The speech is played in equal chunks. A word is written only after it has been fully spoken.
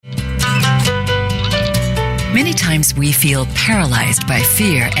Many times we feel paralyzed by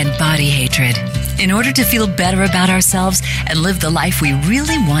fear and body hatred. In order to feel better about ourselves and live the life we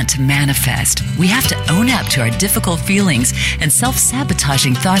really want to manifest, we have to own up to our difficult feelings and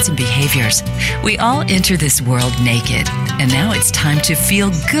self-sabotaging thoughts and behaviors. We all enter this world naked, and now it's time to feel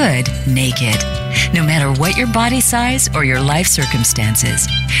good naked, no matter what your body size or your life circumstances.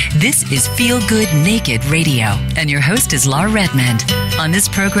 This is Feel Good Naked Radio, and your host is Laura Redmond. On this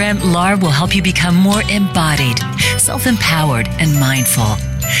program, Laura will help you become more embodied, self-empowered, and mindful,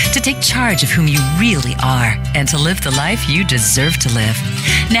 to take charge of whom you really are and to live the life you deserve to live.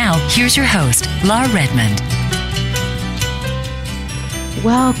 Now, here's your host, Laura Redmond.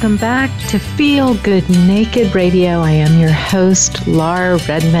 Welcome back to Feel Good Naked Radio. I am your host, Laura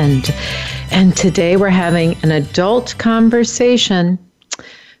Redmond, and today we're having an adult conversation.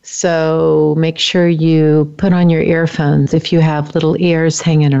 So make sure you put on your earphones if you have little ears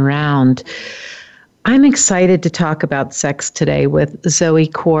hanging around. I'm excited to talk about sex today with Zoe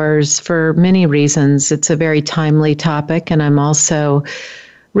Kors for many reasons. It's a very timely topic, and I'm also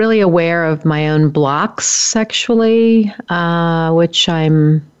really aware of my own blocks sexually, which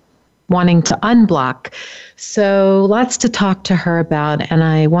I'm wanting to unblock. So lots to talk to her about, and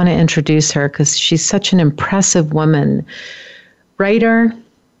I want to introduce her because she's such an impressive woman. Writer,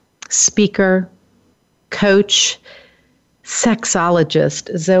 speaker, coach,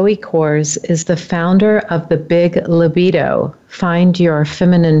 sexologist, Zoe Kors is the founder of The Big Libido, Find Your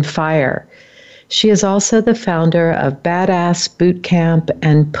Feminine Fire. She is also the founder of Badass Bootcamp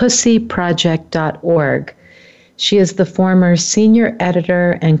and PussyProject.org. She is the former senior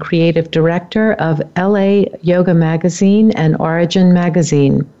editor and creative director of LA Yoga Magazine and Origin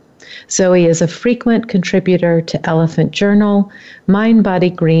Magazine. Zoe is a frequent contributor to Elephant Journal, Mind Body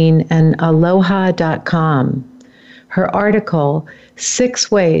Green, and Aloha.com. Her article, 6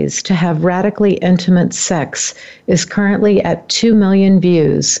 Ways to Have Radically Intimate Sex, is currently at 2 million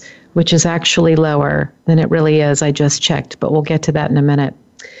views, which is actually lower than it really is. I just checked, but we'll get to that in a minute.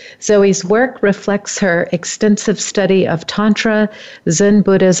 Zoe's work reflects her extensive study of Tantra, Zen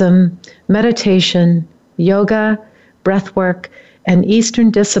Buddhism, meditation, yoga, breathwork, and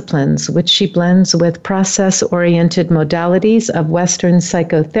Eastern disciplines, which she blends with process-oriented modalities of Western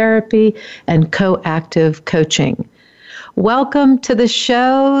psychotherapy and coactive coaching. Welcome to the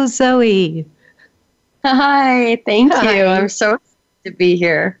show, Zoe. Hi, thank you. Hi. I'm so excited to be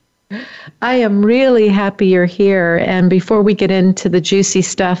here. I am really happy you're here. And before we get into the juicy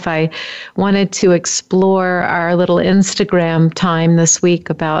stuff, I wanted to explore our little Instagram time this week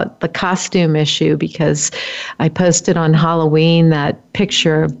about the costume issue, because I posted on Halloween that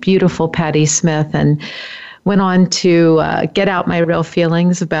picture of beautiful Patti Smith and went on to get out my real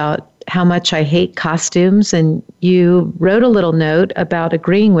feelings about how much I hate costumes. And you wrote a little note about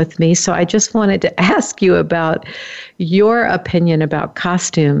agreeing with me. So I just wanted to ask you about your opinion about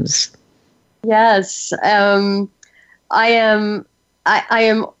costumes. Yes, I am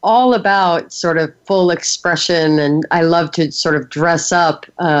all about sort of full expression, and I love to sort of dress up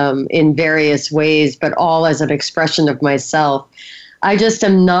in various ways, but all as an expression of myself. I just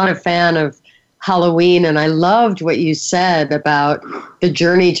am not a fan of Halloween, and I loved what you said about the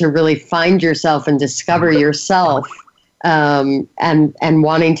journey to really find yourself and discover yourself, and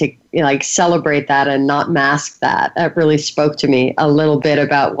wanting to celebrate that and not mask that. That really spoke to me a little bit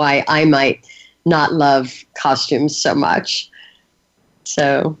about why I might not love costumes so much.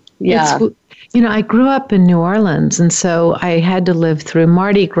 So, yeah. I grew up in New Orleans, and so I had to live through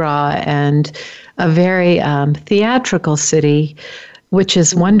Mardi Gras and a very theatrical city, which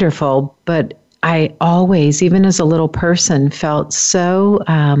is wonderful, but I always, even as a little person, felt so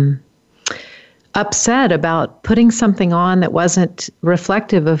upset about putting something on that wasn't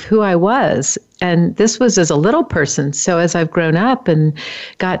reflective of who I was. And this was as a little person. So as I've grown up and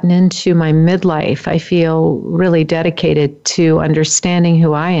gotten into my midlife, I feel really dedicated to understanding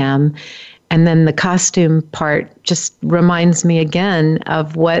who I am. And then the costume part just reminds me again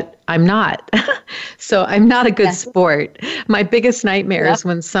of what I'm not. So I'm not a good sport. My biggest nightmare is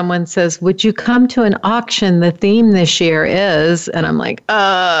when someone says, would you come to an auction? The theme this year is, and I'm like,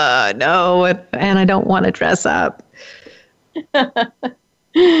 no, and I don't want to dress up.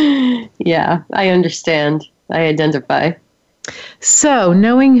 Yeah, I understand. I identify. So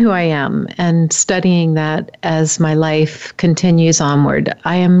knowing who I am and studying that as my life continues onward,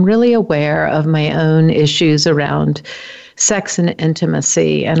 I am really aware of my own issues around sex and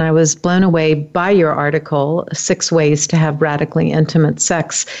intimacy. And I was blown away by your article, 6 Ways to Have Radically Intimate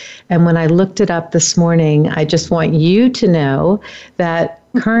Sex. And when I looked it up this morning, I just want you to know that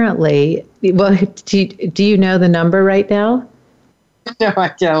currently, well, do you know the number right now? No,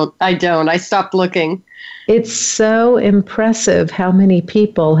 I don't. I stopped looking. It's so impressive how many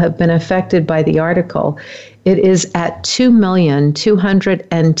people have been affected by the article. It is at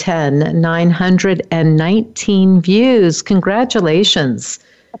 2,210,919 views. Congratulations.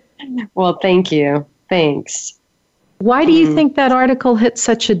 Well, thank you. Thanks. Why do you think that article hit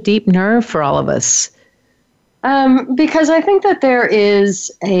such a deep nerve for all of us? Because I think that there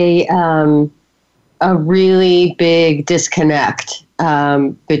is a really big disconnect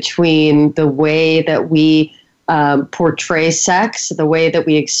between the way that we portray sex, the way that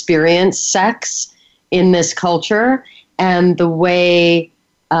we experience sex in this culture, and the way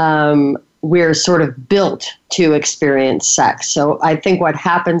we're sort of built to experience sex. So I think what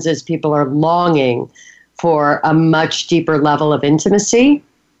happens is people are longing for a much deeper level of intimacy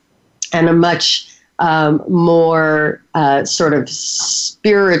and a much more sort of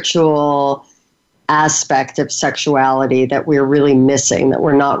spiritual aspect of sexuality that we're really missing, that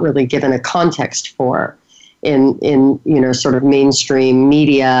we're not really given a context for in sort of mainstream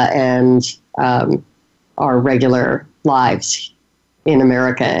media and our regular lives in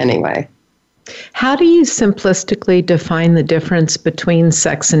America anyway. How do you simplistically define the difference between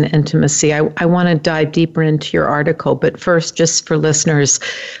sex and intimacy? I want to dive deeper into your article, but first, just for listeners,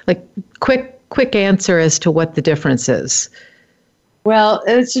 like quick answer as to what the difference is. Well,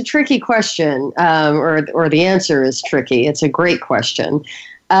 it's a tricky question, or the answer is tricky. It's a great question.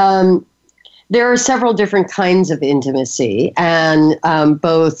 There are several different kinds of intimacy, and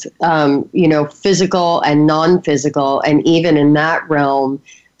both physical and non-physical, and even in that realm,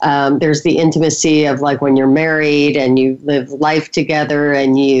 there's the intimacy of like when you're married and you live life together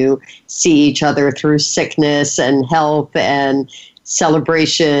and you see each other through sickness and health and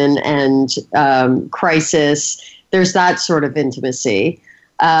celebration and crisis. There's that sort of intimacy.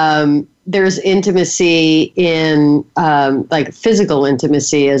 There's intimacy in like physical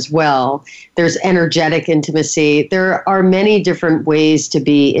intimacy as well. There's energetic intimacy. There are many different ways to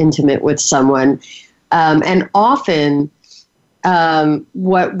be intimate with someone. And often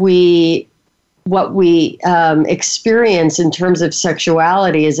what we experience in terms of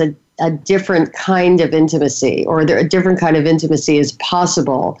sexuality is a different kind of intimacy, or a different kind of intimacy is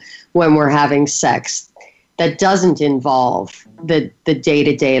possible when we're having sex that doesn't involve the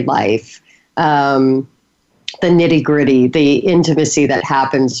day-to-day life, the nitty-gritty, the intimacy that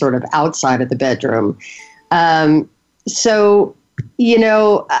happens sort of outside of the bedroom.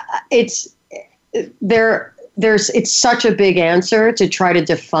 It's such a big answer to try to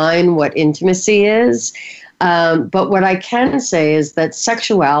define what intimacy is. But what I can say is that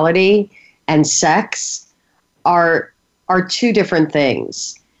sexuality and sex are two different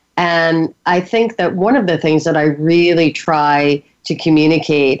things. And I think that one of the things that I really try to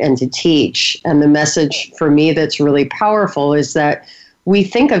communicate and to teach, and the message for me that's really powerful, is that we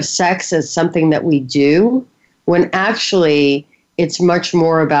think of sex as something that we do, when actually it's much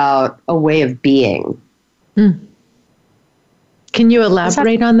more about a way of being. Can you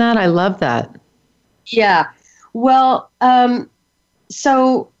elaborate on that? I love that. Yeah. Well,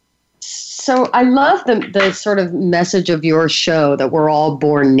 so I love the sort of message of your show that we're all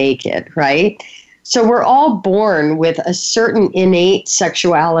born naked, right? So we're all born with a certain innate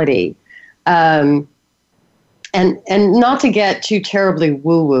sexuality. And not to get too terribly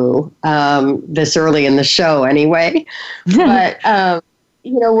woo-woo this early in the show anyway, but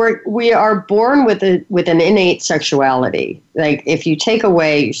we are born with an innate sexuality. Like if you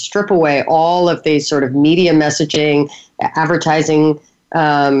strip away all of these sort of media messaging, advertising,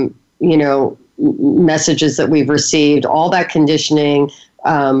 messages that we've received, all that conditioning,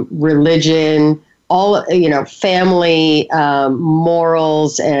 religion, all, family,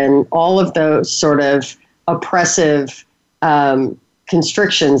 morals, and all of those sort of oppressive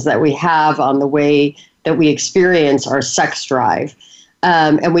constrictions that we have on the way that we experience our sex drive.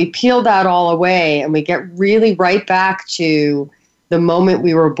 And we peel that all away and we get really right back to the moment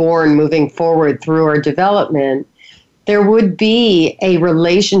we were born, moving forward through our development. There would be a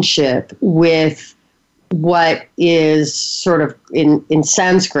relationship with what is sort of in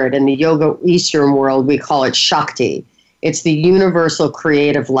Sanskrit, in the yoga Eastern world, we call it Shakti. It's the universal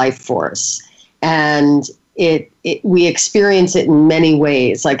creative life force. And we experience it in many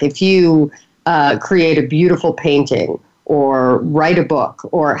ways. Like if you create a beautiful painting, or write a book,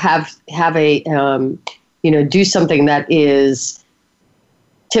 or have a do something that is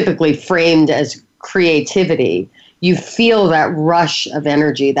typically framed as creativity, you feel that rush of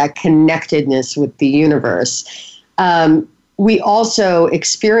energy, that connectedness with the universe. We also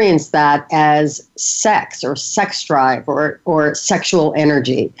experience that as sex or sex drive or sexual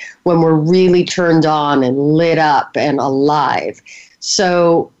energy when we're really turned on and lit up and alive.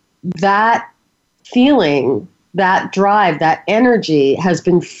 So that feeling, that drive, that energy has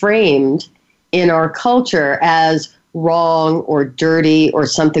been framed in our culture as wrong or dirty or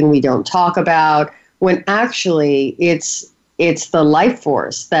something we don't talk about, when actually it's the life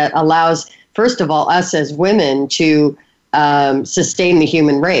force that allows, first of all, us as women to sustain the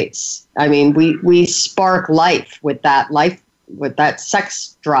human race. I mean, we spark life with that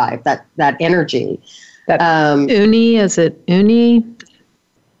sex drive, that energy. Uni, is it uni?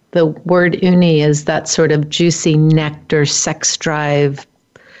 The word uni is that sort of juicy nectar sex drive.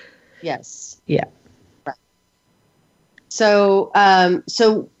 Yes. Yeah. Right. So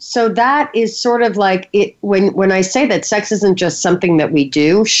that is sort of like it. When I say that sex isn't just something that we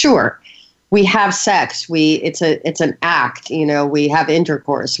do, sure, we have sex. It's an act. You know, we have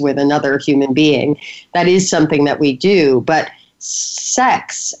intercourse with another human being. That is something that we do. But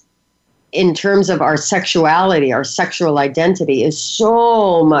sex, in terms of our sexuality, our sexual identity, is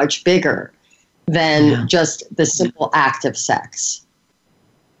so much bigger than just the simple act of sex.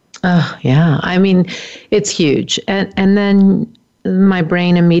 Oh, yeah. I mean, it's huge. And then my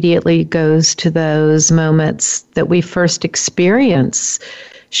brain immediately goes to those moments that we first experience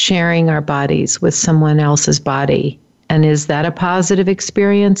sharing our bodies with someone else's body. And is that a positive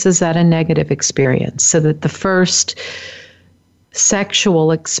experience? Is that a negative experience? So that the first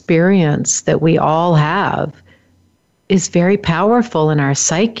sexual experience that we all have is very powerful in our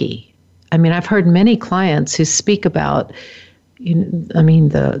psyche. I mean, I've heard many clients who speak about,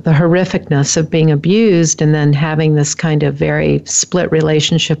 the horrificness of being abused and then having this kind of very split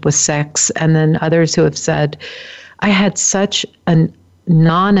relationship with sex. And then others who have said, I had such a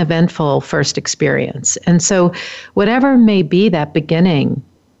non-eventful first experience. And so whatever may be that beginning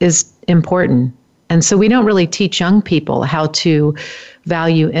is important. And so we don't really teach young people how to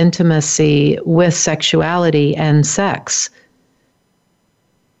value intimacy with sexuality and sex.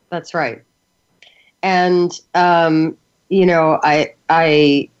 That's right. And,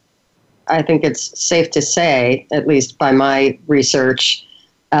 I think it's safe to say, at least by my research,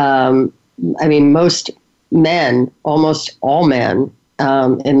 most men, almost all men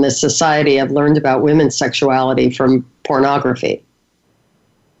in this society have learned about women's sexuality from pornography.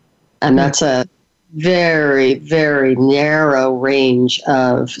 And that's a very, very narrow range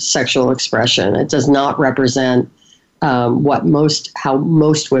of sexual expression. It does not represent how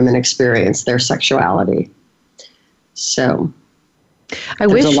most women experience their sexuality. So I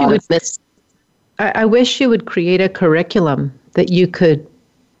wish you would create a curriculum that you could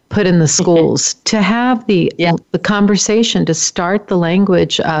put in the schools to have the conversation, to start the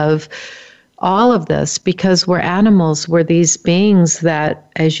language of all of this, because we're animals, we're these beings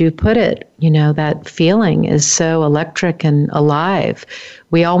that, as you put it, that feeling is so electric and alive.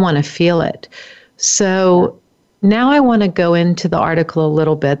 We all want to feel it. So now I want to go into the article a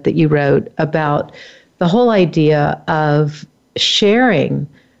little bit that you wrote about the whole idea of sharing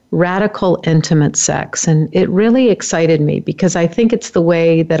radical intimate sex. And it really excited me because I think it's the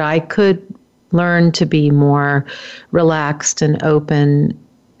way that I could learn to be more relaxed and open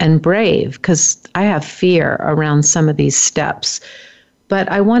and brave, because I have fear around some of these steps. But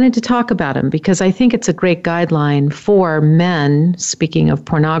I wanted to talk about them because I think it's a great guideline for men. Speaking of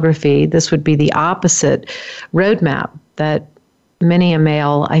pornography, this would be the opposite roadmap that many a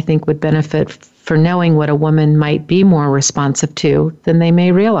male, I think, would benefit for knowing what a woman might be more responsive to than they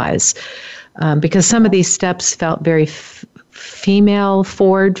may realize. Because some of these steps felt very female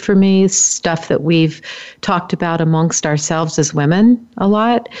forward for me, stuff that we've talked about amongst ourselves as women a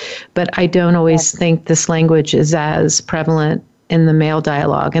lot, but I don't always think this language is as prevalent in the male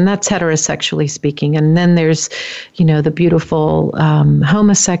dialogue, and that's heterosexually speaking. And then there's, the beautiful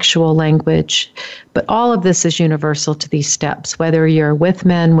homosexual language, but all of this is universal to these steps, whether you're with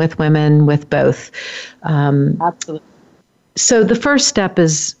men, with women, with both. Absolutely. So the first step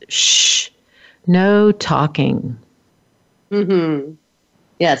is shh, no talking. Mm-hmm.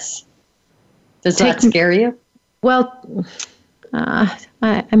 Yes. Does that scare you? Well,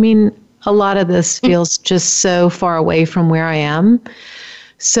 I mean, a lot of this feels just so far away from where I am.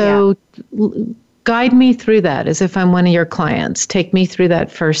 So guide me through that as if I'm one of your clients. Take me through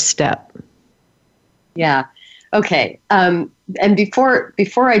that first step. Yeah. Okay. And before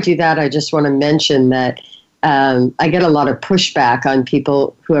I do that, I just want to mention that I get a lot of pushback on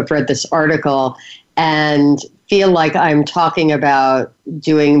people who have read this article and feel like I'm talking about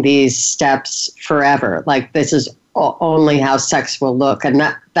doing these steps forever. Like this is only how sex will look. And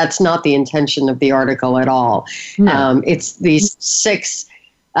that's not the intention of the article at all. No. It's these six,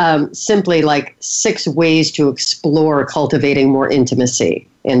 simply like 6 ways to explore cultivating more intimacy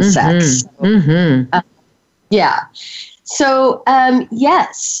in sex. Mm-hmm. Yeah.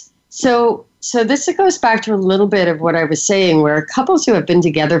 Yes. So this goes back to a little bit of what I was saying, where couples who have been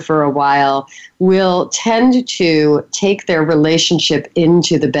together for a while will tend to take their relationship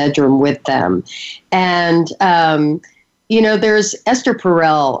into the bedroom with them. And, there's Esther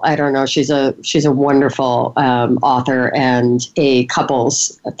Perel. I don't know. She's a wonderful author and a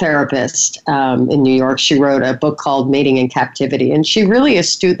couples therapist in New York. She wrote a book called Mating in Captivity, and she really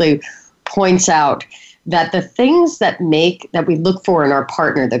astutely points out that the things that we look for in our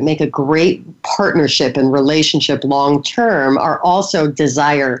partner that make a great partnership and relationship long term are also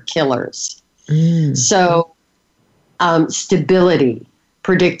desire killers. So stability,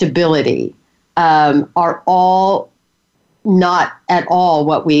 predictability are all not at all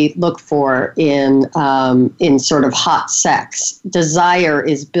what we look for in sort of hot sex. Desire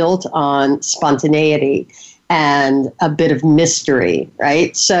is built on spontaneity and a bit of mystery,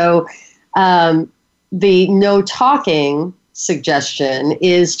 right? So the no talking suggestion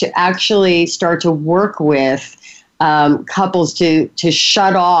is to actually start to work with couples to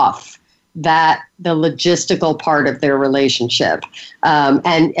shut off the logistical part of their relationship,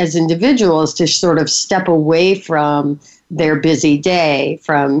 and as individuals to sort of step away from their busy day,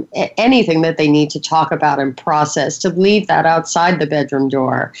 from anything that they need to talk about and process, to leave that outside the bedroom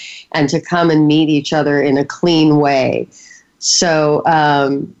door and to come and meet each other in a clean way. So,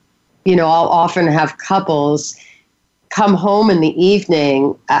 I'll often have couples come home in the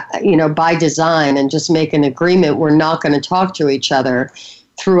evening, by design, and just make an agreement we're not going to talk to each other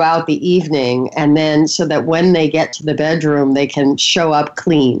throughout the evening. And then so that when they get to the bedroom, they can show up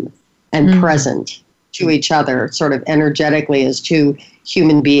clean and present to each other, sort of energetically as two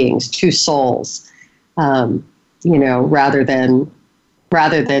human beings, two souls, rather than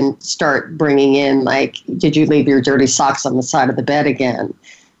start bringing in, like, did you leave your dirty socks on the side of the bed again?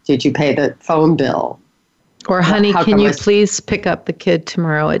 Did you pay the phone bill? Or, honey, can you please pick up the kid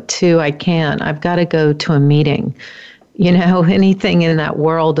tomorrow at 2? I can't. I've got to go to a meeting. Anything in that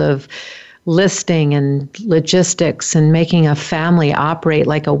world of listing and logistics and making a family operate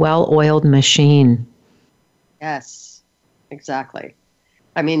like a well-oiled machine. Yes, exactly.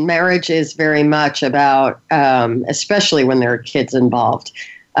 I mean, marriage is very much about, especially when there are kids involved,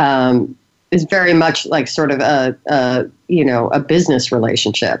 is very much like sort of a business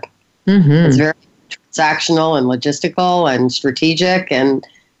relationship. Mm-hmm. It's very transactional and logistical and strategic, and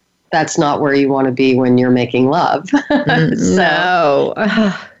that's not where you want to be when you're making love. No.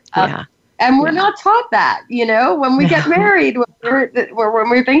 Yeah. And we're not taught that, when we get married, when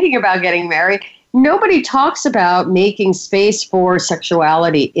we're thinking about getting married, nobody talks about making space for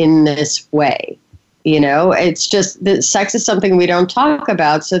sexuality in this way. It's just that sex is something we don't talk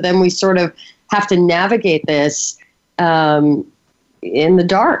about. So then we sort of have to navigate this in the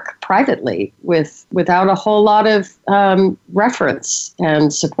dark, privately, without a whole lot of reference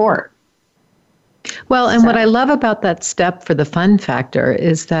and support. Well, and what I love about that step for the fun factor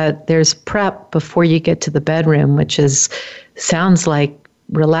is that there's prep before you get to the bedroom, which sounds like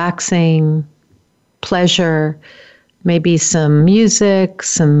relaxing, pleasure, maybe some music,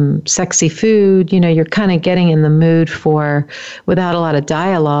 some sexy food. You're kind of getting in the mood for, without a lot of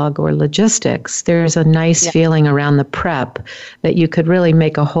dialogue or logistics, there's a nice feeling around the prep that you could really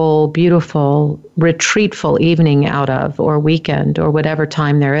make a whole beautiful, retreatful evening out of, or weekend, or whatever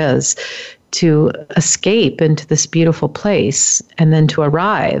time there is, to escape into this beautiful place and then to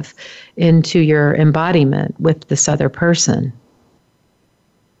arrive into your embodiment with this other person.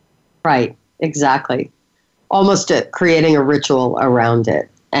 Right, exactly. Almost creating a ritual around it.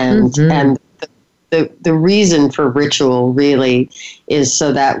 And the reason for ritual really is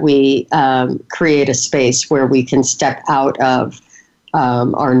so that we create a space where we can step out of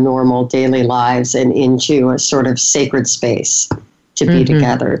our normal daily lives and into a sort of sacred space to be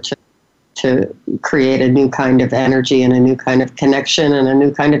together, to create a new kind of energy and a new kind of connection and a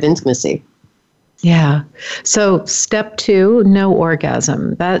new kind of intimacy. Yeah. So step 2, no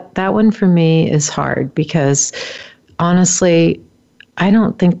orgasm. That one for me is hard because honestly, I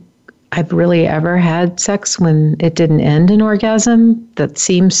don't think I've really ever had sex when it didn't end in orgasm. That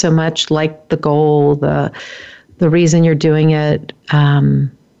seems so much like the goal, the reason you're doing it.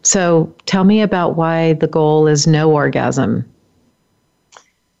 So tell me about why the goal is no orgasm.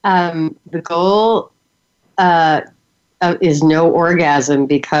 The goal is no orgasm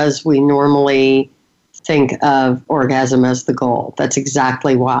because we normally think of orgasm as the goal. That's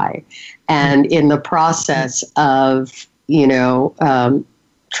exactly why. And in the process of,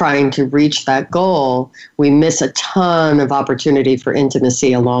 trying to reach that goal, we miss a ton of opportunity for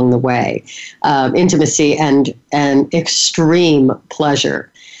intimacy along the way. Intimacy and extreme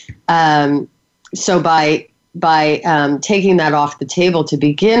pleasure. So by taking that off the table to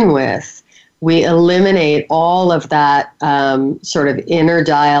begin with, we eliminate all of that sort of inner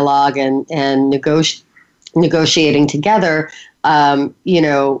dialogue and negotiating together.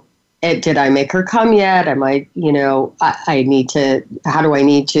 Did I make her come yet? Am I, how do I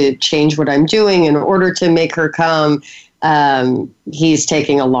need to change what I'm doing in order to make her come? He's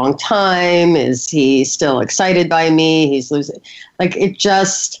taking a long time. Is he still excited by me? He's losing.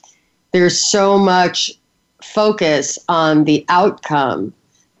 There's so much focus on the outcome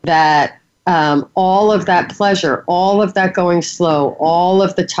that all of that pleasure, all of that going slow, all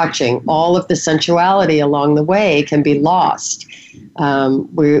of the touching, all of the sensuality along the way can be lost.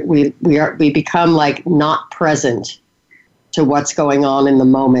 We become like not present to what's going on in the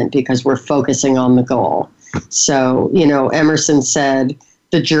moment because we're focusing on the goal. So, Emerson said,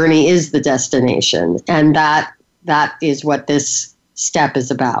 the journey is the destination. And that is what this step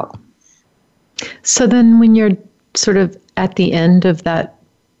is about. So then when you're sort of at the end of that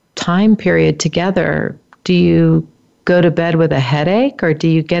time period together, do you go to bed with a headache, or do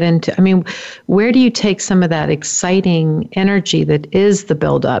you get into, where do you take some of that exciting energy that is the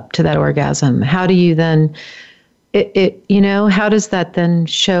buildup to that orgasm? How do you then, how does that then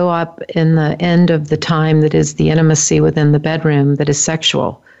show up in the end of the time that is the intimacy within the bedroom that is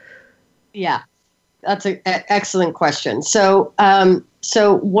sexual? Yeah, that's an excellent question. So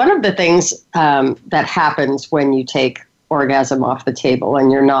one of the things that happens when you take orgasm off the table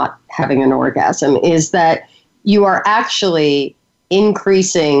and you're not having an orgasm is that you are actually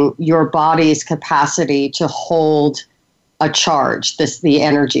increasing your body's capacity to hold a charge, the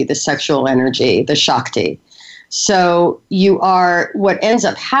energy, the sexual energy, the Shakti. So what ends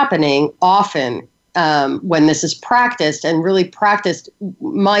up happening often when this is practiced and really practiced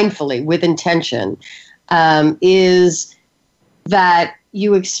mindfully with intention, is that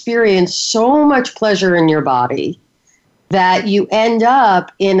you experience so much pleasure in your body that you end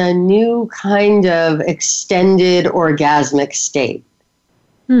up in a new kind of extended orgasmic state.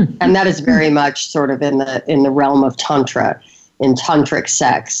 And that is very much sort of in the realm of Tantra, in tantric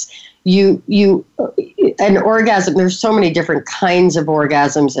sex. An orgasm, there's so many different kinds of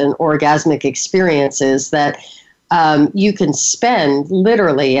orgasms and orgasmic experiences that you can spend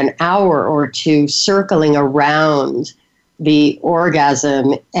literally an hour or two circling around the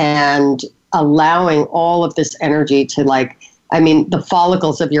orgasm and allowing all of this energy to the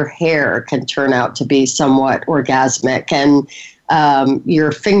follicles of your hair can turn out to be somewhat orgasmic, and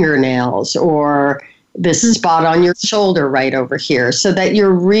your fingernails or this spot on your shoulder right over here, so that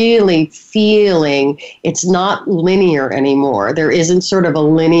you're really feeling it's not linear anymore. There isn't sort of a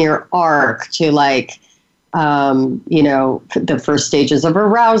linear arc to the first stages of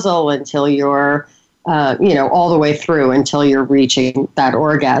arousal until you're all the way through until you're reaching that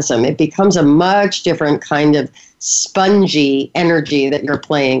orgasm. It becomes a much different kind of spongy energy that you're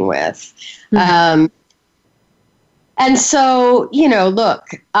playing with. And so, look,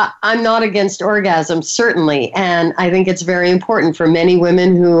 I'm not against orgasm, certainly. And I think it's very important for many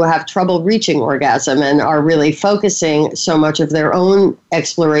women who have trouble reaching orgasm and are really focusing so much of their own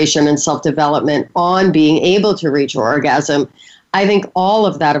exploration and self-development on being able to reach orgasm. I think all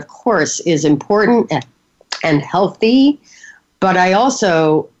of that, of course, is important and healthy. But I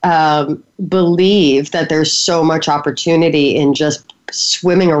also believe that there's so much opportunity in just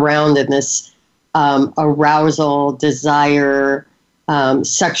swimming around in this arousal, desire,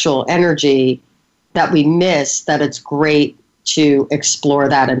 sexual energy that we miss, that it's great to explore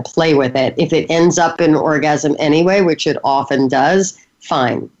that and play with it. If it ends up in orgasm anyway, which it often does,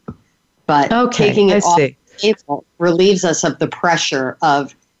 fine. But taking it off the table relieves us of the pressure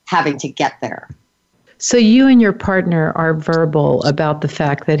of having to get there. So you and your partner are verbal about the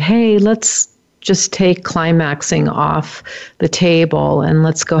fact that, hey, let's just take climaxing off the table and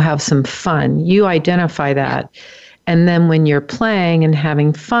let's go have some fun. You identify that. And then when you're playing and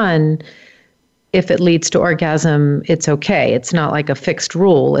having fun, if it leads to orgasm, it's okay. It's not like a fixed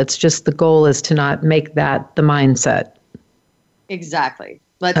rule. It's just the goal is to not make that the mindset. Exactly.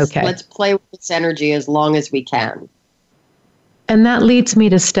 Let's play with this energy as long as we can. And that leads me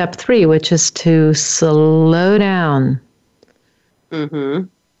to step 3, which is to slow down. Mm-hmm.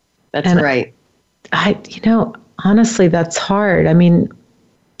 That's right. Honestly, that's hard. I mean,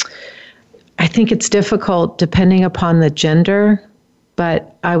 I think it's difficult depending upon the gender,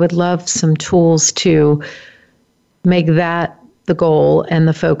 but I would love some tools to make that the goal and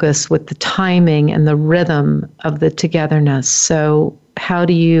the focus with the timing and the rhythm of the togetherness. So how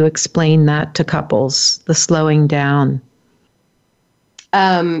do you explain that to couples, the slowing down?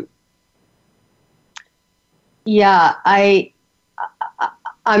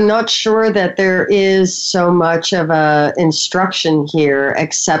 I'm not sure that there is so much of a instruction here,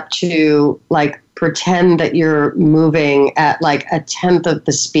 except to like pretend that you're moving at like a tenth of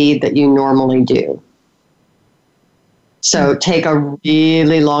the speed that you normally do. So take a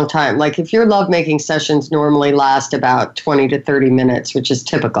really long time. Like if your lovemaking sessions normally last about 20 to 30 minutes, which is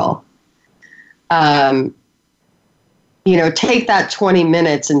typical, take that 20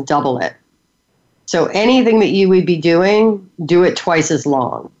 minutes and double it. So anything that you would be doing, do it twice as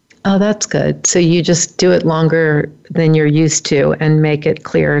long. Oh, that's good. So you just do it longer than you're used to and make it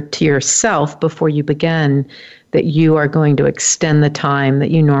clear to yourself before you begin that you are going to extend the time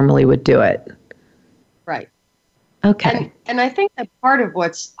that you normally would do it. Right. Okay. And I think that part of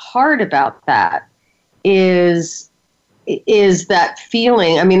what's hard about that is that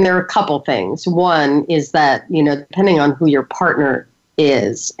feeling. I mean, there are a couple things. One is that, depending on who your partner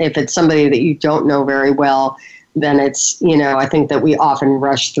is, if it's somebody that you don't know very well, then it's, I think that we often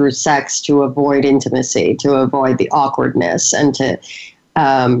rush through sex to avoid intimacy, to avoid the awkwardness, and to,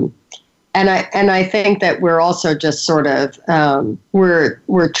 and I think that we're also just sort of,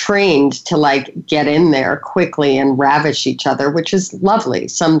 we're trained to like get in there quickly and ravish each other, which is lovely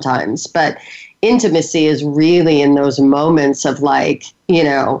sometimes, but intimacy is really in those moments of like,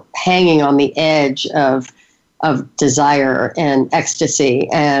 hanging on the edge of desire and ecstasy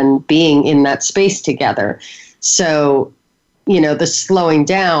and being in that space together. So, the slowing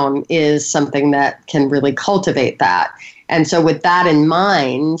down is something that can really cultivate that. And so with that in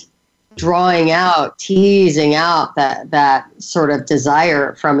mind, drawing out, teasing out that sort of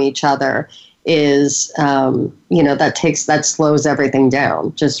desire from each other is, that slows everything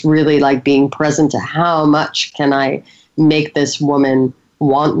down. Just really like being present to how much can I make this woman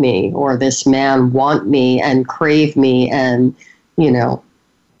want me or this man want me and crave me, and,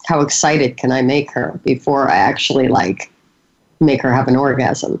 how excited can I make her before I actually like make her have an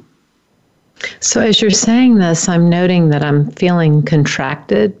orgasm. So as you're saying this, I'm noting that I'm feeling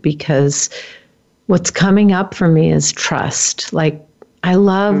contracted because what's coming up for me is trust. Like I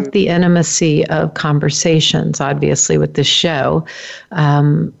love the intimacy of conversations, obviously, with this show.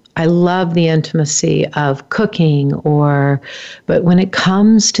 I love the intimacy of cooking, but when it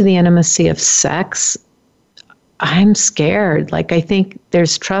comes to the intimacy of sex, I'm scared. Like I think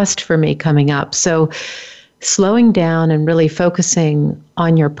there's trust for me coming up. So slowing down and really focusing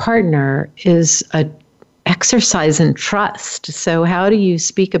on your partner is an exercise in trust. So how do you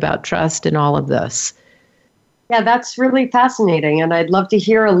speak about trust in all of this? Yeah, that's really fascinating, and I'd love to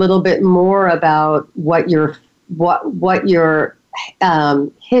hear a little bit more about what your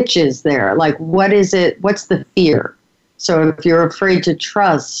hitch is there. Like, what is it? What's the fear? So, if you're afraid to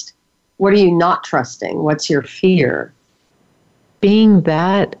trust, what are you not trusting? What's your fear? Being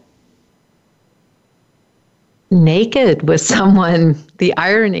that naked with someone. The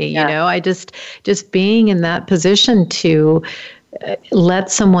irony, I just being in that position to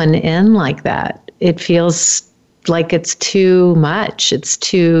let someone in like that. It feels like it's too much. It's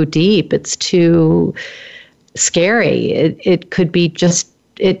too deep. It's too scary. It could be just,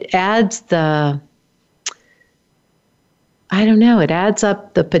 it adds it adds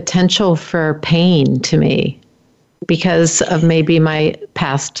up the potential for pain to me because of maybe my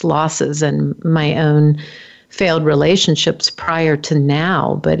past losses and my own failed relationships prior to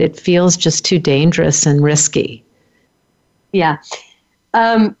now, but it feels just too dangerous and risky. Yeah.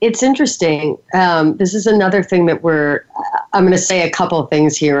 It's interesting. This is another thing that I'm going to say a couple of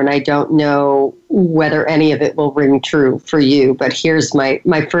things here, and I don't know whether any of it will ring true for you, but here's my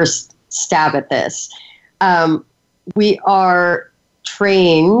first stab at this. We are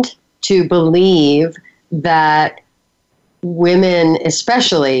trained to believe that women,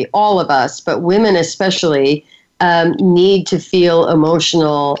 especially, all of us, but women especially, need to feel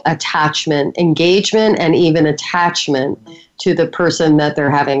emotional attachment, engagement, and even attachment to the person that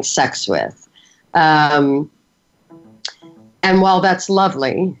they're having sex with. And while that's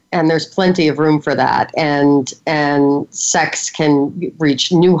lovely, and there's plenty of room for that, and sex can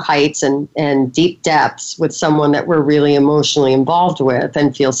reach new heights and deep depths with someone that we're really emotionally involved with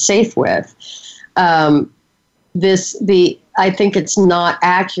and feel safe with, I think it's not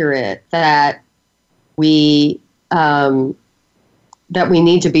accurate that we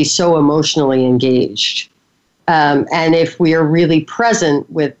need to be so emotionally engaged. And if we are really present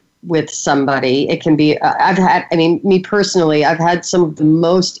with somebody, it can be, me personally, I've had some of the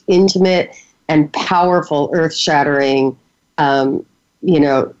most intimate and powerful, earth-shattering,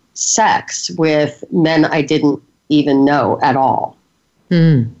 sex with men I didn't even know at all.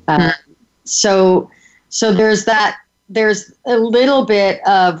 So there's that there's a little bit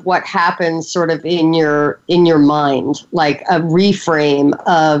of what happens sort of in your mind, like a reframe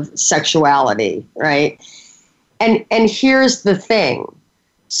of sexuality, right? And here's the thing.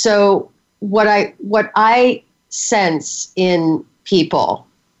 So what I sense in people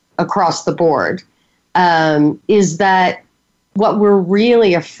across the board is that what we're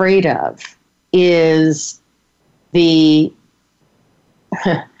really afraid of is the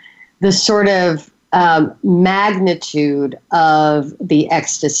sort of magnitude of the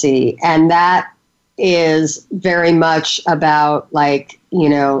ecstasy. And that is very much about, like, you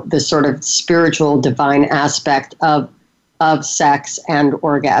know, the sort of spiritual divine aspect of sex and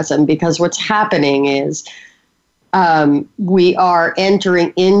orgasm. Because what's happening is we are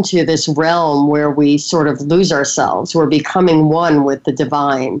entering into this realm where we sort of lose ourselves. We're becoming one with the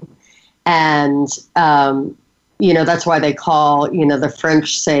divine. And you know, that's why they call, you know, the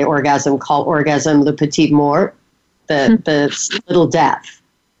French say orgasm, call orgasm le petit mort, the little death,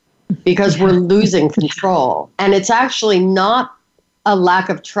 because we're losing control. And it's actually not a lack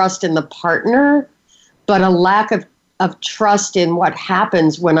of trust in the partner, but a lack of trust in what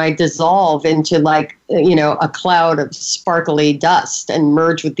happens when I dissolve into, like, you know, a cloud of sparkly dust and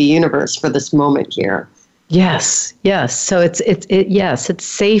merge with the universe for this moment here. Yes. So it's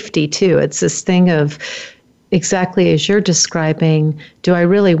safety too. It's this thing of, exactly as you're describing, do I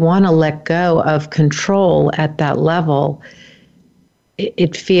really want to let go of control at that level?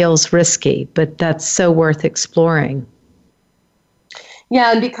 It feels risky, but that's so worth exploring.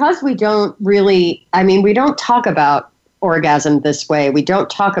 Yeah, and because we don't talk about orgasm this way. We don't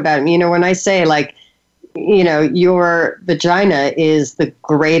talk about, you know, when I say, like, you know, your vagina is the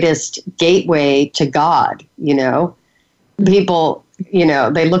greatest gateway to God, you know, people, you know,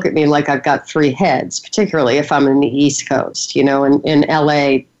 they look at me like I've got three heads, particularly if I'm in the East Coast, you know, and in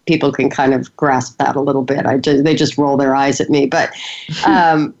LA, people can kind of grasp that a little bit. They just roll their eyes at me, but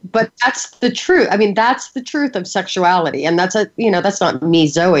that's the truth. I mean, that's the truth of sexuality. And that's that's not me,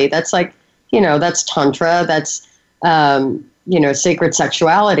 Zoe. That's like, you know, that's Tantra. That's, you know, sacred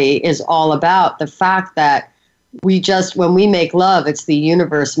sexuality is all about the fact that when we make love, it's the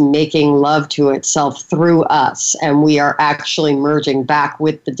universe making love to itself through us. And we are actually merging back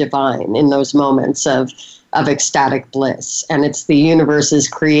with the divine in those moments of ecstatic bliss. And it's the universe's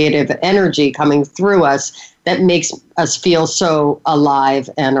creative energy coming through us that makes us feel so alive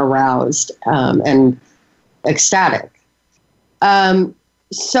and aroused and ecstatic.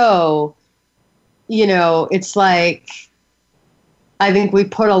 So, you know, it's like, I think we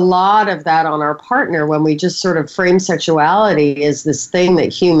put a lot of that on our partner when we just sort of frame sexuality as this thing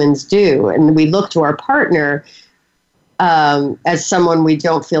that humans do. And we look to our partner as someone we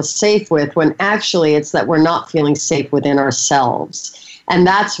don't feel safe with, when actually it's that we're not feeling safe within ourselves. And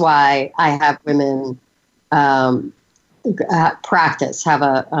that's why I have women practice, have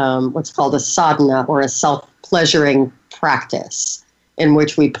a what's called a sadhana, or a self-pleasuring practice, in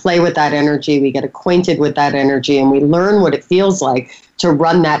which we play with that energy, we get acquainted with that energy, and we learn what it feels like to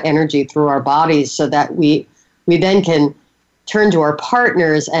run that energy through our bodies, so that we then can turn to our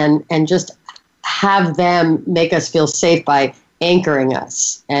partners and just have them make us feel safe by anchoring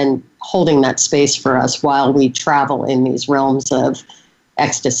us and holding that space for us while we travel in these realms of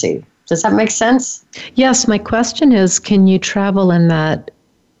ecstasy. Does that make sense? Yes. My question is, can you travel in that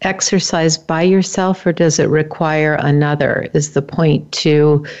exercise by yourself, or does it require another? Is the point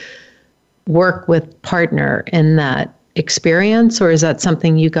to work with partner in that experience, or is that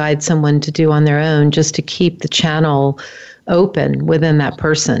something you guide someone to do on their own, just to keep the channel open within that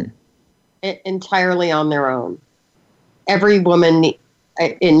person? Entirely on their own. Every woman,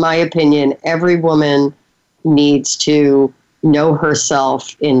 in my opinion, every woman needs to know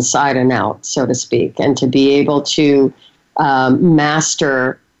herself inside and out, so to speak, and to be able to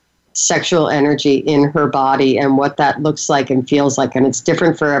master sexual energy in her body and what that looks like and feels like. And it's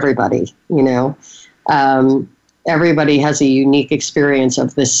different for everybody, you know. Everybody has a unique experience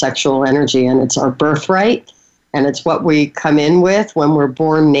of this sexual energy, and it's our birthright, and it's what we come in with when we're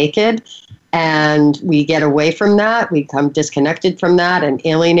born naked. And we get away from that, we become disconnected from that and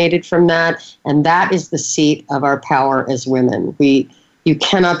alienated from that. And that is the seat of our power as women. You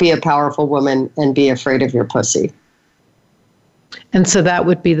cannot be a powerful woman and be afraid of your pussy. And so that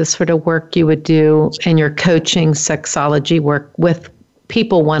would be the sort of work you would do in your coaching sexology work with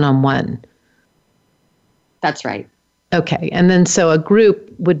people one-on-one. That's right. Okay. And then so a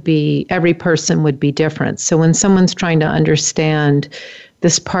group would be, every person would be different. So when someone's trying to understand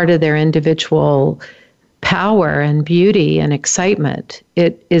this part of their individual power and beauty and excitement,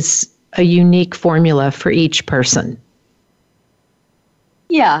 it is a unique formula for each person.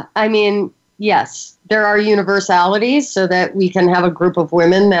 Yeah. I mean, yes, there are universalities so that we can have a group of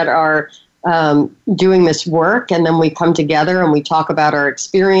women that are doing this work, and then we come together and we talk about our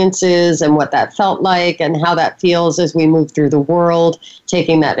experiences and what that felt like and how that feels as we move through the world,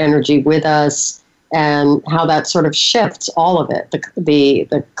 taking that energy with us, and how that sort of shifts all of it, the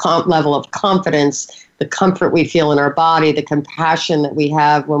level of confidence, the comfort we feel in our body, the compassion that we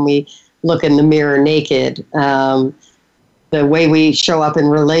have when we look in the mirror naked, the way we show up in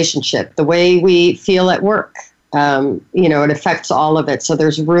relationship, the way we feel at work. It affects all of it. So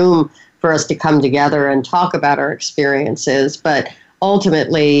there's room for us to come together and talk about our experiences. But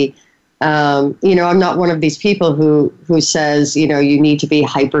ultimately, I'm not one of these people who says, you need to be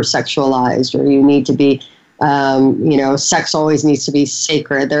hypersexualized, or you need to be, sex always needs to be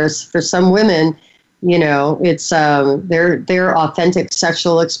sacred. For some women, it's their authentic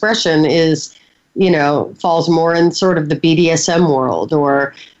sexual expression is, falls more in sort of the BDSM world,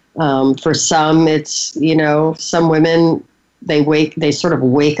 or for some, it's, some women, they sort of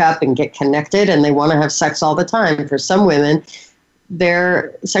wake up and get connected and they want to have sex all the time. For some women,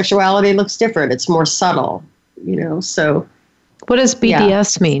 their sexuality looks different. It's more subtle, so. What does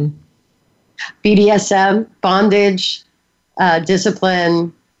BDS mean? BDSM, bondage,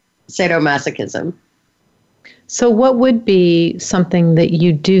 discipline, sadomasochism. So what would be something that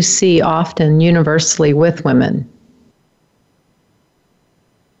you do see often universally with women?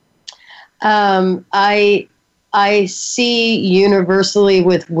 I see universally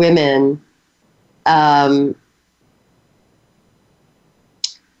with women I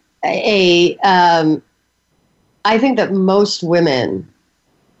think that most women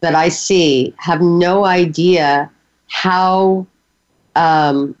that I see have no idea how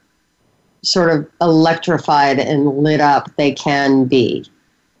sort of electrified and lit up they can be.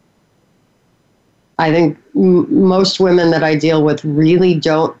 I think most women that I deal with really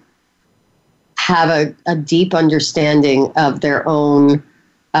don't have a deep understanding of their own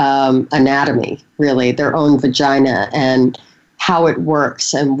anatomy, really, their own vagina and how it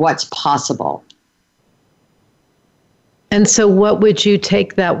works and what's possible. And so what would you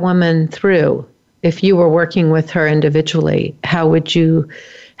take that woman through if you were working with her individually? How would you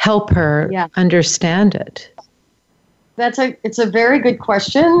help her understand it? It's a very good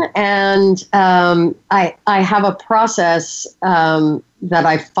question. And I have a process that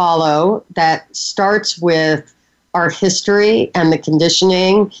I follow that starts with our history and the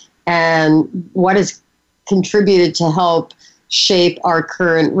conditioning and what has contributed to help shape our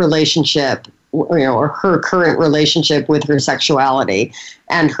current relationship, or her current relationship with her sexuality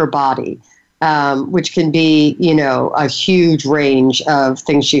and her body, which can be, a huge range of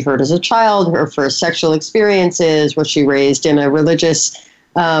things she heard as a child, her first sexual experiences, was she raised in a religious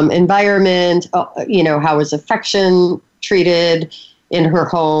environment, how was affection treated in her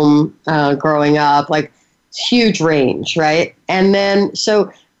home growing up, like huge range, right? And then,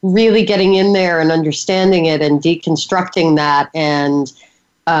 so really getting in there and understanding it and deconstructing that and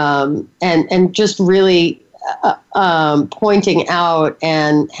just really pointing out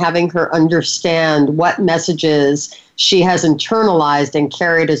and having her understand what messages she has internalized and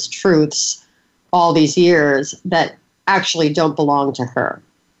carried as truths all these years that actually don't belong to her,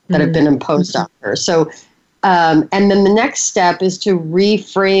 that have been imposed on her. So, and then the next step is to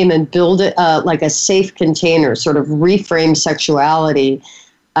reframe and build it like a safe container, sort of reframe sexuality,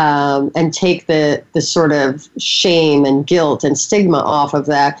 and take the sort of shame and guilt and stigma off of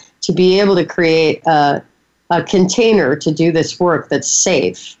that, to be able to create a container to do this work that's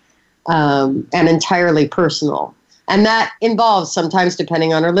safe and entirely personal. And that involves, sometimes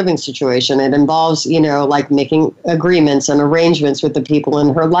depending on her living situation, it involves, like making agreements and arrangements with the people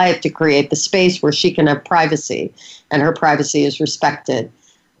in her life to create the space where she can have privacy and her privacy is respected.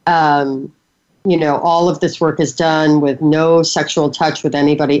 All of this work is done with no sexual touch with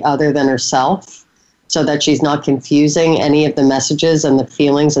anybody other than herself, so that she's not confusing any of the messages and the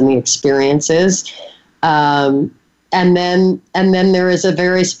feelings and the experiences. And then there is a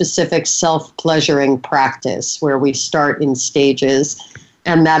very specific self-pleasuring practice where we start in stages,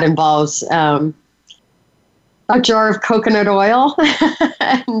 and that involves a jar of coconut oil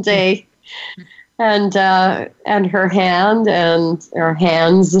and her hand and her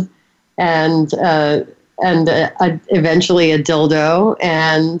hands and eventually a dildo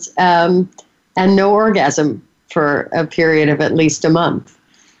and no orgasm for a period of at least a month.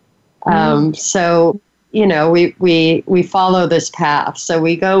 So, we follow this path. So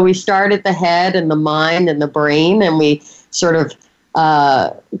we start at the head and the mind and the brain, and we sort of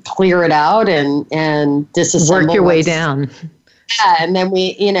clear it out and disassemble. Work your way down. Yeah, and then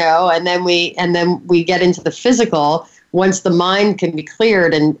we get into the physical, once the mind can be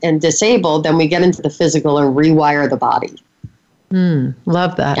cleared and disabled, then we get into the physical and rewire the body.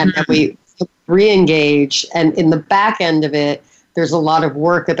 Love that. And then we re-engage. And in the back end of it, there's a lot of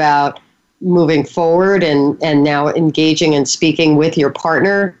work about moving forward and now engaging and speaking with your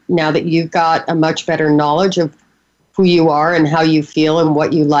partner now that you've got a much better knowledge of who you are and how you feel and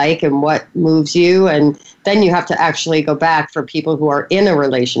what you like and what moves you. And then you have to actually go back, for people who are in a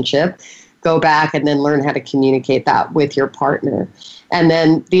relationship, go back and then learn how to communicate that with your partner. And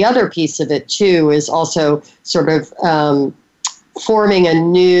then the other piece of it too is also sort of forming a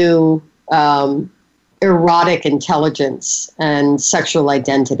new erotic intelligence and sexual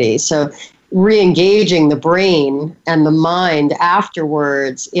identity. So re-engaging the brain and the mind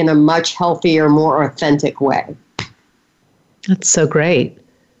afterwards in a much healthier, more authentic way. That's so great.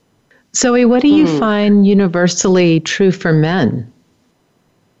 Zoe, what do you find universally true for men?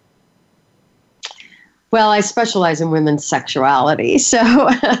 Well, I specialize in women's sexuality, so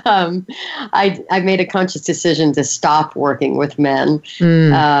I made a conscious decision to stop working with men.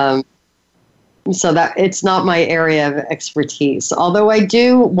 So that it's not my area of expertise. Although I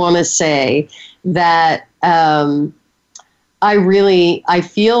do want to say that I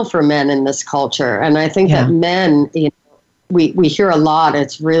feel for men in this culture, and I think that men, we hear a lot.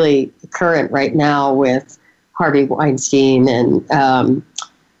 It's really current right now with Harvey Weinstein and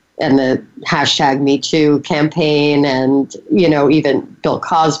the #MeToo campaign, and even Bill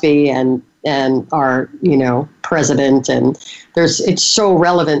Cosby and our president, and it's so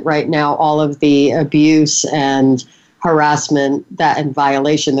relevant right now, all of the abuse and harassment and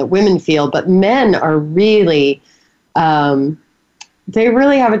violation that women feel. But men are really they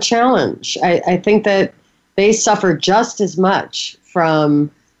really have a challenge. I think that they suffer just as much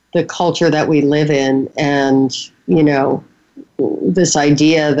from the culture that we live in, and this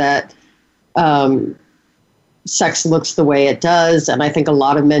idea that sex looks the way it does. And I think a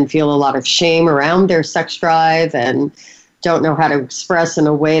lot of men feel a lot of shame around their sex drive and don't know how to express in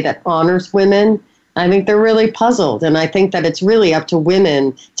a way that honors women. I think they're really puzzled. And I think that it's really up to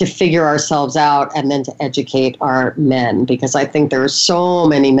women to figure ourselves out and then to educate our men, because I think there are so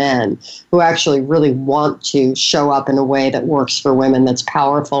many men who actually really want to show up in a way that works for women, that's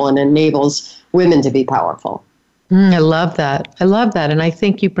powerful and enables women to be powerful. I love that. And I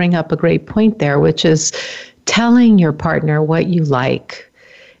think you bring up a great point there, which is telling your partner what you like,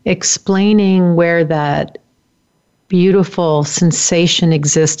 explaining where that beautiful sensation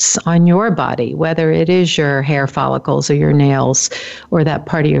exists on your body, whether it is your hair follicles or your nails or that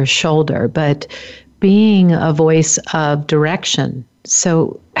part of your shoulder, but being a voice of direction.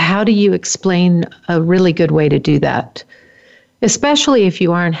 So how do you explain a really good way to do that? Especially if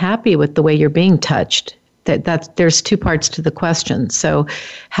you aren't happy with the way you're being touched. That there's two parts to the question. So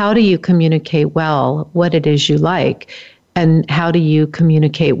how do you communicate well what it is you like, and how do you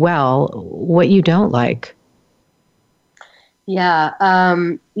communicate well what you don't like? Yeah,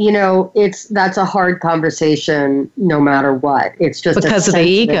 that's a hard conversation no matter what. It's just because of the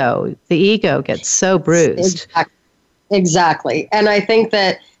ego. The ego gets so bruised. Exactly. And I think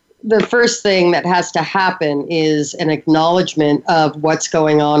that the first thing that has to happen is an acknowledgement of what's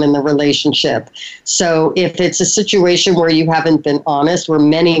going on in the relationship. So if it's a situation where you haven't been honest, where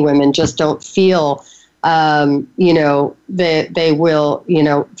many women just don't feel, they will,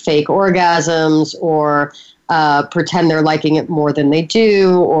 fake orgasms or pretend they're liking it more than they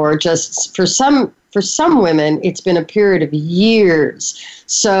do, or just for some women, it's been a period of years.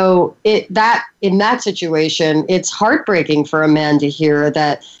 So in that situation, it's heartbreaking for a man to hear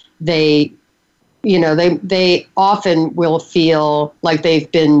that they often will feel like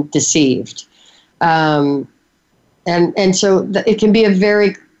they've been deceived. And so it can be a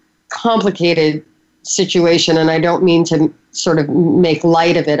very complicated situation, and I don't mean to sort of make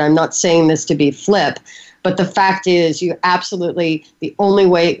light of it. I'm not saying this to be flip, but the fact is the only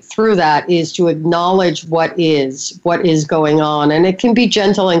way through that is to acknowledge what is going on. And it can be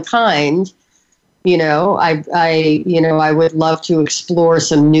gentle and kind. I would love to explore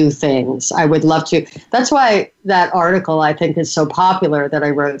some new things. I would love to. That's why that article I think is so popular that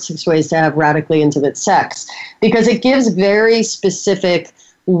I wrote, 6 Ways to Have Radically Intimate Sex, because it gives very specific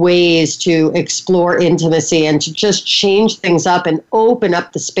ways to explore intimacy and to just change things up and open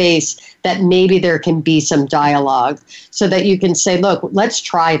up the space that maybe there can be some dialogue, so that you can say, look, let's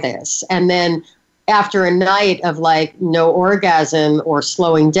try this. And then after a night of no orgasm or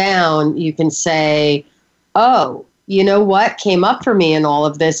slowing down, you can say, oh, you know what came up for me in all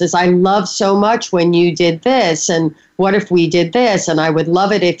of this is I love so much when you did this, and what if we did this, and I would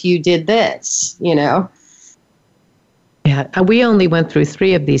love it if you did this, Yeah, we only went through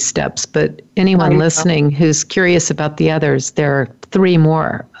 3 of these steps, but anyone listening who's curious about the others, there are 3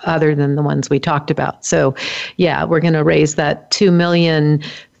 more other than the ones we talked about. So, yeah, we're going to raise that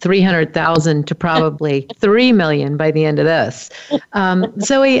 2,300,000 to probably 3 million by the end of this.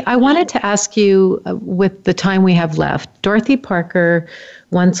 Zoe, I wanted to ask you, with the time we have left, Dorothy Parker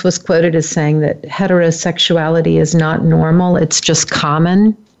once was quoted as saying that heterosexuality is not normal, it's just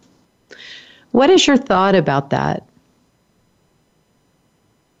common. What is your thought about that?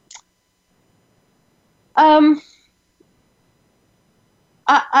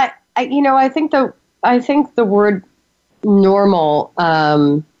 I think the word normal,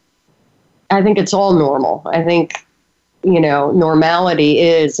 I think it's all normal. I think, normality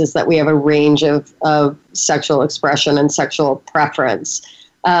is that we have a range of sexual expression and sexual preference.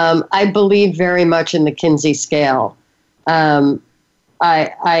 I believe very much in the Kinsey scale. I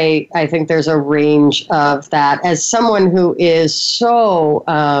think there's a range of that. As someone who is so,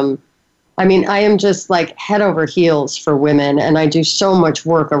 I am just like head over heels for women, and I do so much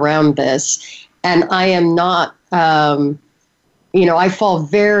work around this. And I am not, I fall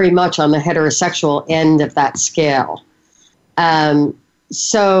very much on the heterosexual end of that scale.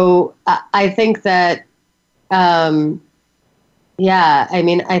 So I think that, I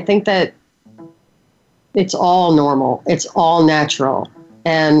think that it's all normal. It's all natural.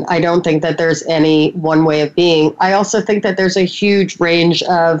 And I don't think that there's any one way of being. I also think that there's a huge range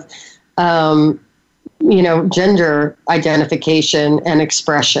of, gender identification and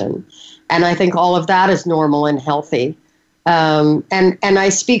expression. And I think all of that is normal and healthy. And I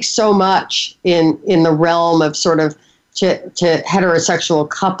speak so much in the realm of sort of to heterosexual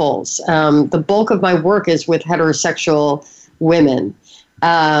couples. The bulk of my work is with heterosexual women.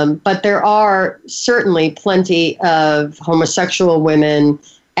 But there are certainly plenty of homosexual women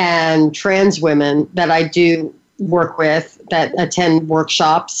and trans women that I do work with, that attend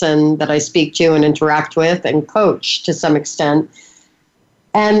workshops and that I speak to and interact with and coach to some extent.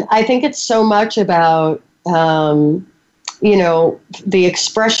 And I think it's so much about, the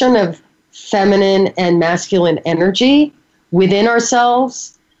expression of feminine and masculine energy within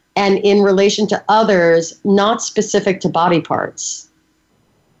ourselves and in relation to others, not specific to body parts.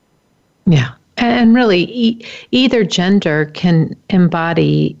 Yeah. And really, either gender can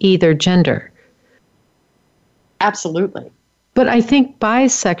embody either gender. Absolutely. But I think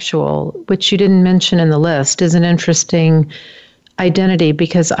bisexual, which you didn't mention in the list, is an interesting identity,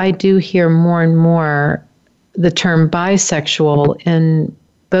 because I do hear more and more the term bisexual in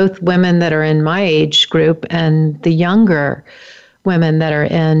both women that are in my age group and the younger women that are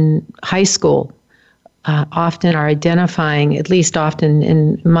in high school. Often are identifying, at least often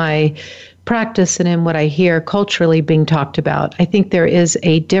in my practice and in what I hear culturally being talked about. I think there is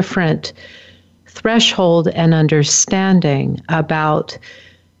a different threshold and understanding about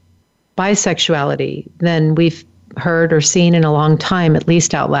bisexuality than we've heard or seen in a long time, at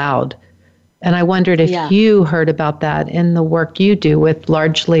least out loud. And I wondered if you heard about that in the work you do with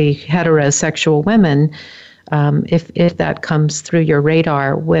largely heterosexual women, if that comes through your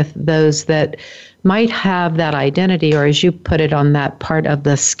radar with those that might have that identity, or as you put it, on that part of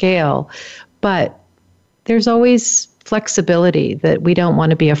the scale. But there's always flexibility that we don't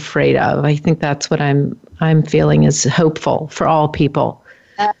want to be afraid of. I think that's what I'm feeling is hopeful for all people.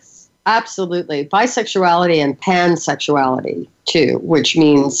 Yes, absolutely. Bisexuality and pansexuality too, which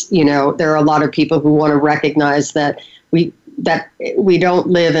means, there are a lot of people who want to recognize that we don't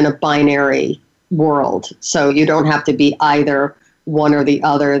live in a binary world. So you don't have to be either one or the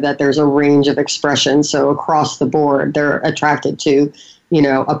other, that there's a range of expression. So across the board, they're attracted to,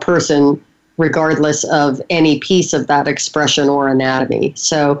 a person regardless of any piece of that expression or anatomy.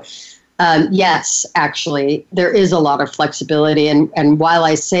 So yes, actually, there is a lot of flexibility. And while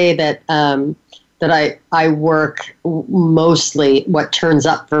I say that I work mostly, what turns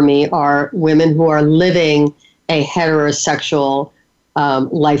up for me are women who are living a heterosexual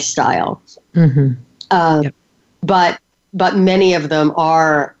lifestyle. Mm-hmm. But many of them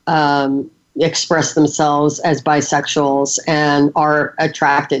are express themselves as bisexuals and are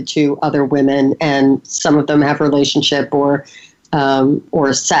attracted to other women, and some of them have relationship or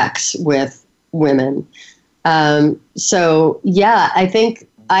sex with women. So yeah, I think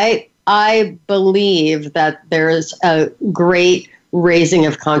I believe that there is a great raising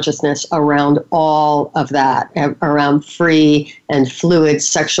of consciousness around all of that, around free and fluid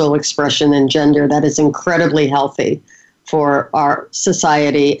sexual expression and gender, that is incredibly healthy for our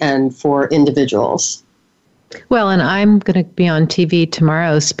society and for individuals. Well, and I'm going to be on TV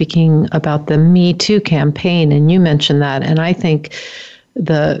tomorrow speaking about the Me Too campaign, and you mentioned that, and I think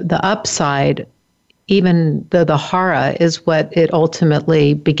the upside, even though the hara is what it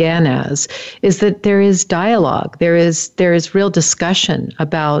ultimately began as, is that there is dialogue. There is real discussion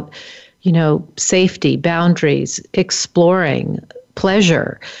about, safety, boundaries, exploring,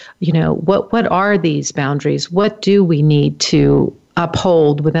 pleasure. What are these boundaries? What do we need to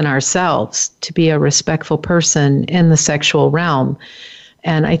uphold within ourselves to be a respectful person in the sexual realm?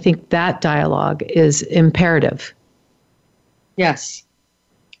 And I think that dialogue is imperative. Yes,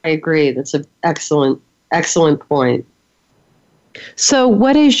 I agree. That's an excellent point. So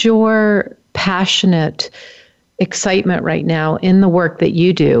what is your passionate excitement right now in the work that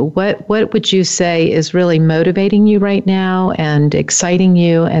you do? What would you say is really motivating you right now and exciting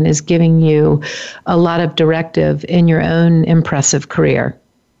you and is giving you a lot of directive in your own impressive career?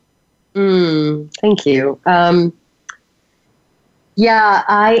 Thank you. I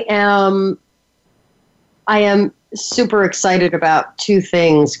am super excited about two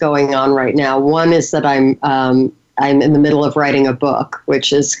things going on right now. One is that I'm in the middle of writing a book,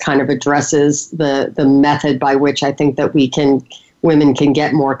 which is kind of addresses the method by which I think that women can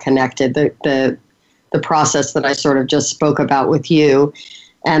get more connected. The process that I sort of just spoke about with you,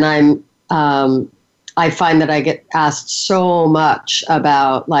 and I find that I get asked so much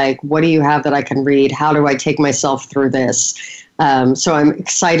about what do you have that I can read? How do I take myself through this? So I'm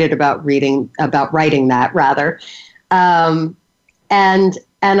excited about writing that rather. And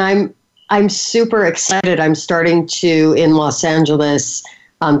I'm super excited. I'm starting to, in Los Angeles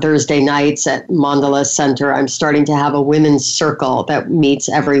on Thursday nights at Mandala Center, I'm starting to have a women's circle that meets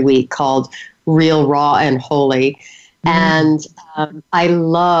every week called Real, Raw, and Holy. And I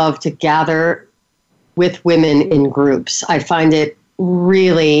love to gather with women in groups. I find it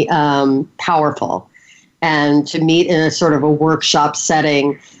really powerful. And to meet in a sort of a workshop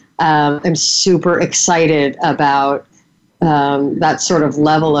setting, I'm super excited about that sort of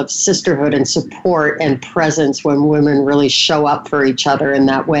level of sisterhood and support and presence when women really show up for each other in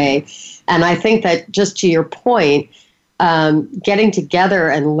that way. And I think that, just to your point, getting together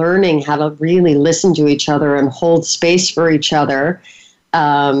and learning how to really listen to each other and hold space for each other,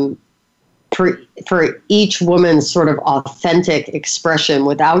 for each woman's sort of authentic expression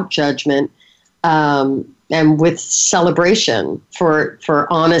without judgment, and with celebration for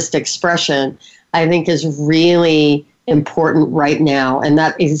honest expression, I think is really important right now. And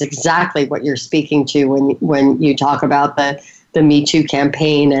that is exactly what you're speaking to when you talk about the Me Too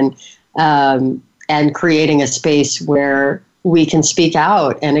campaign and creating a space where we can speak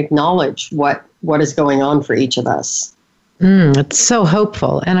out and acknowledge what is going on for each of us. It's so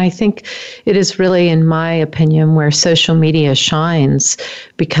hopeful. And I think it is really, in my opinion, where social media shines,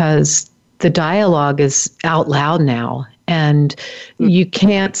 because the dialogue is out loud now and you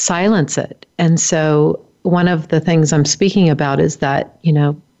can't silence it. And so one of the things I'm speaking about is that,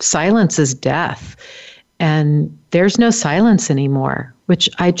 silence is death, and there's no silence anymore, which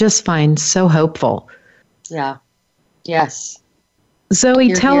I just find so hopeful. Yeah. Yes.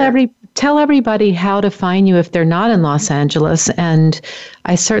 Zoe, tell everybody how to find you if they're not in Los Angeles. And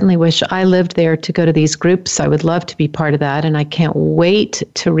I certainly wish I lived there to go to these groups. I would love to be part of that. And I can't wait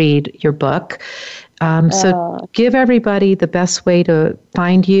to read your book. So give everybody the best way to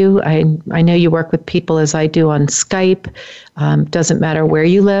find you. I know you work with people, as I do, on Skype. Doesn't matter where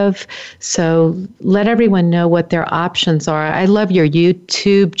you live. So let everyone know what their options are. I love your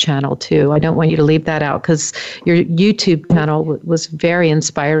YouTube channel, too. I don't want you to leave that out, because your YouTube channel was very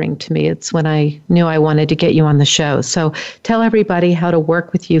inspiring to me. It's when I knew I wanted to get you on the show. So tell everybody how to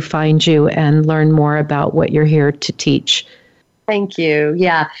work with you, find you, and learn more about what you're here to teach. Thank you.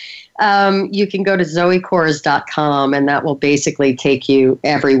 Yeah. You can go to zoekors.com, and that will basically take you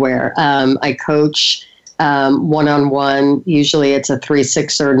everywhere. I coach one-on-one. Usually it's a 3,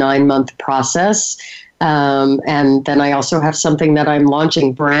 6, or 9 month process. And then I also have something that I'm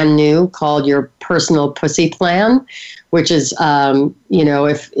launching brand new called Your Personal Pussy Plan, which is,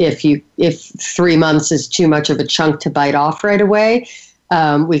 if 3 months is too much of a chunk to bite off right away,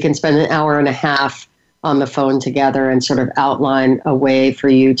 we can spend an hour and a half on the phone together and sort of outline a way for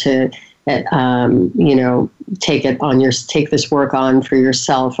you to, take this work on for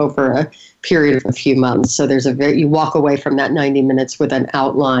yourself over a period of a few months. So you walk away from that 90 minutes with an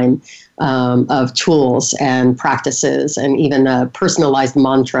outline of tools and practices, and even a personalized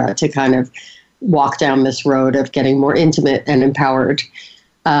mantra to kind of walk down this road of getting more intimate and empowered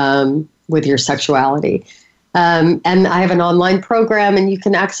with your sexuality. And I have an online program, and you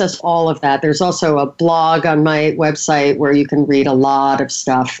can access all of that. There's also a blog on my website where you can read a lot of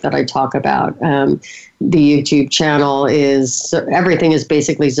stuff that I talk about. The YouTube channel everything is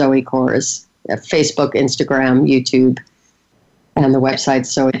basically Zoe Kors, Facebook, Instagram, YouTube, and the website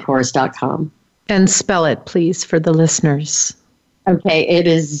zoekors.com. And spell it, please, for the listeners. Okay, it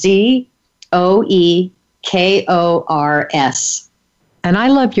is ZOEKORS. And I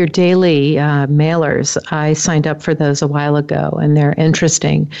love your daily mailers. I signed up for those a while ago, and they're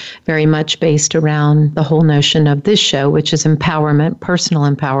interesting, very much based around the whole notion of this show, which is empowerment, personal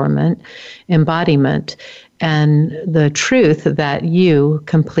empowerment, embodiment, and the truth that you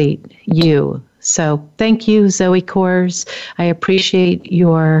complete you. So thank you, Zoe Kors. I appreciate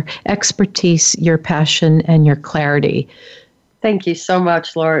your expertise, your passion, and your clarity. Thank you so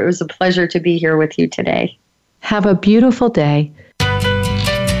much, Laura. It was a pleasure to be here with you today. Have a beautiful day.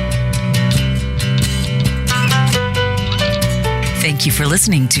 Thank you for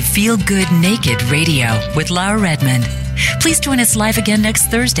listening to Feel Good Naked Radio with Laura Redmond. Please join us live again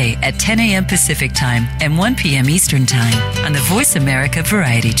next Thursday at 10 a.m. Pacific Time and 1 p.m. Eastern Time on the Voice America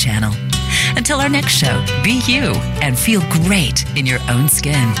Variety Channel. Until our next show, be you and feel great in your own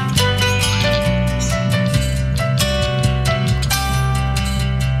skin.